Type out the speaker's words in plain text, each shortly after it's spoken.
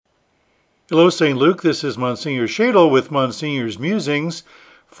Hello, St. Luke. This is Monsignor Shadle with Monsignor's Musings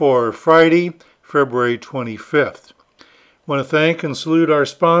for Friday, February 25th. I want to thank and salute our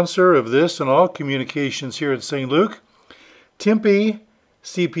sponsor of this and all communications here at St. Luke, Timpe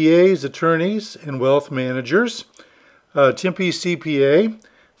CPAs, Attorneys, and Wealth Managers. Timpe CPA,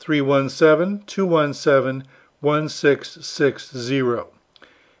 317-217-1660.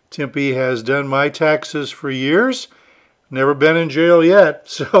 Timpe has done my taxes for years. Never been in jail yet,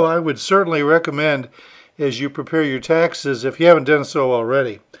 so I would certainly recommend as you prepare your taxes, if you haven't done so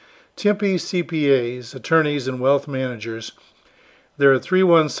already, Timpe CPAs, Attorneys, and Wealth Managers. They're at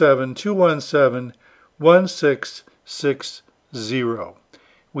 317-217-1660.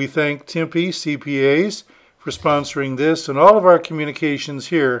 We thank Timpe CPAs for sponsoring this and all of our communications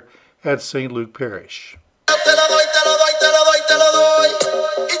here at St. Luke Parish.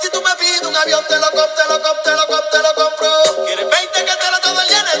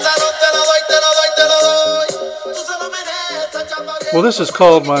 Well, this is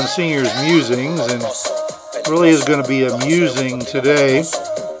called Monsignor's Musings, and really is going to be amusing today.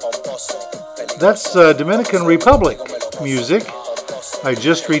 That's Dominican Republic music. I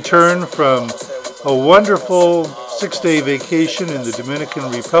just returned from a wonderful 6-day vacation in the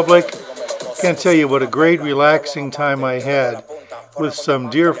Dominican Republic. Can't tell you what a great relaxing time I had with some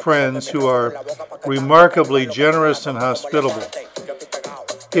dear friends who are remarkably generous and hospitable.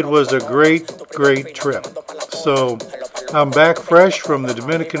 It was a great trip. So I'm back fresh from the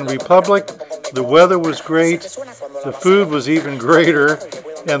Dominican Republic. The weather was great, the food was even greater,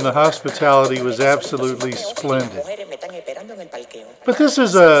 and the hospitality was absolutely splendid. But this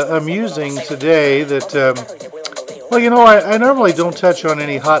is amusing today that, I normally don't touch on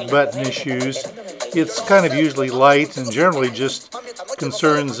any hot button issues. It's kind of usually light and generally just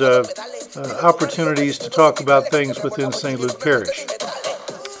concerns opportunities to talk about things within St. Luke Parish.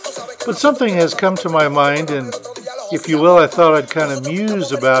 But something has come to my mind, and if you will, I thought I'd kind of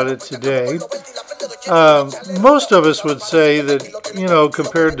muse about it today. Most of us would say that,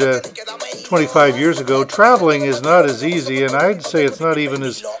 compared to 25 years ago, traveling is not as easy, and I'd say it's not even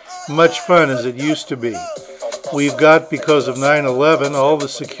as much fun as it used to be. We've got, because of 9/11, all the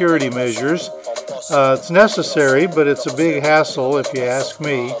security measures. It's necessary, but it's a big hassle, if you ask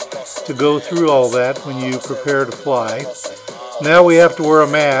me, to go through all that when you prepare to fly. Now we have to wear a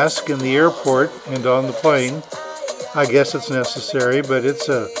mask in the airport and on the plane. I guess it's necessary, but it's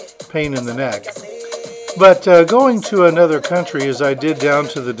a pain in the neck. But going to another country, as I did down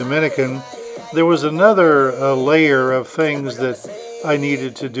to the Dominican, there was another layer of things that I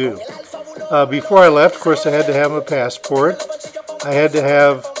needed to do. Before I left, of course, I had to have a passport. I had to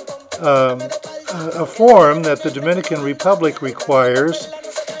have a form that the Dominican Republic requires,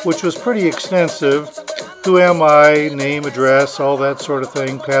 which was pretty extensive. Who am I, name, address, all that sort of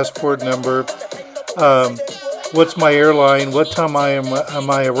thing, passport number, what's my airline, what time am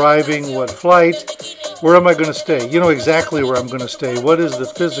I arriving, what flight, where am I going to stay? You know exactly where I'm going to stay. What is the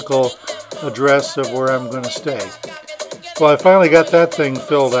physical address of where I'm going to stay? Well, I finally got that thing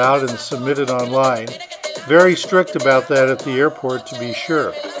filled out and submitted online. Very strict about that at the airport, to be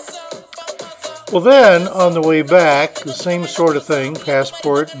sure. Well, then, on the way back, the same sort of thing,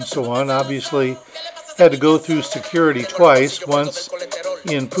 passport and so on. Obviously, had to go through security twice, once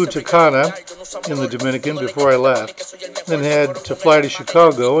in Punta Cana in the Dominican before I left, then had to fly to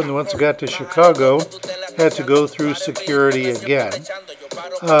Chicago, and once I got to Chicago, had to go through security again.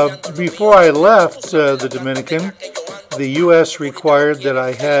 Before I left the Dominican, the U.S. required that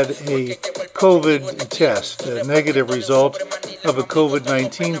I had a COVID test, a negative result of a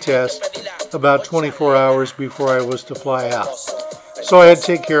COVID-19 test, about 24 hours before I was to fly out. So I had to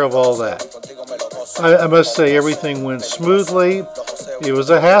take care of all that. I must say everything went smoothly. It was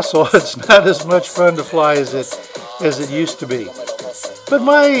a hassle. It's not as much fun to fly as it used to be. But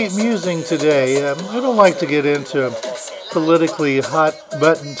my musing today, I don't like to get into politically hot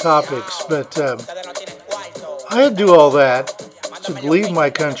button topics, but I had to do all that to leave my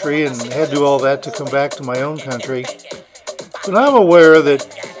country and had to do all that to come back to my own country. But I'm aware that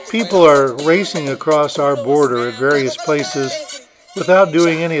people are racing across our border at various places without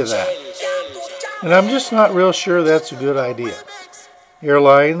doing any of that. And I'm just not real sure that's a good idea.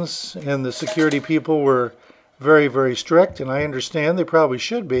 Airlines and the security people were very strict, and I understand they probably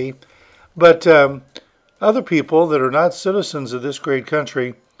should be. But other people that are not citizens of this great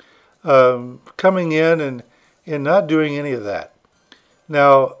country coming in and not doing any of that.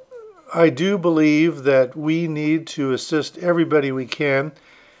 Now, I do believe that we need to assist everybody we can.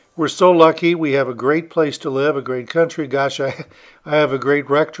 We're so lucky. We have a great place to live, a great country. Gosh, I have a great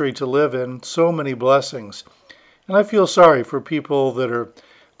rectory to live in. So many blessings. And I feel sorry for people that are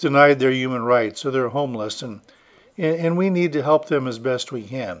denied their human rights or they're homeless, and we need to help them as best we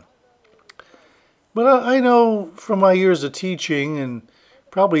can. But I know from my years of teaching and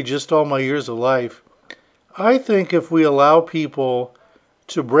probably just all my years of life, I think if we allow people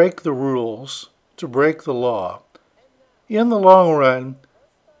to break the rules, to break the law, in the long run,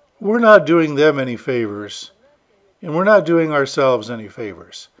 we're not doing them any favors, and we're not doing ourselves any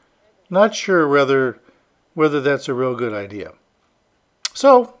favors. Not sure whether that's a real good idea.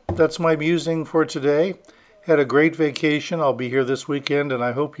 So, that's my musing for today. Had a great vacation. I'll be here this weekend, and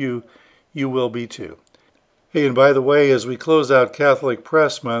I hope you will be too. Hey, and by the way, as we close out Catholic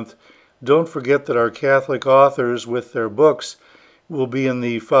Press Month, don't forget that our Catholic authors with their books will be in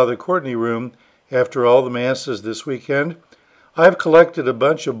the Father Courtney room after all the Masses this weekend. I've collected a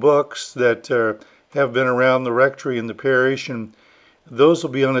bunch of books that have been around the rectory and the parish, and those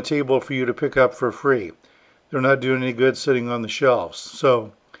will be on a table for you to pick up for free. They're not doing any good sitting on the shelves.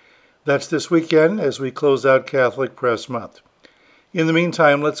 So that's this weekend as we close out Catholic Press Month. In the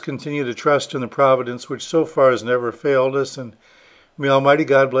meantime, let's continue to trust in the providence which so far has never failed us, and may Almighty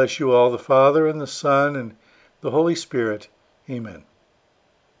God bless you all, the Father and the Son and the Holy Spirit. Amen.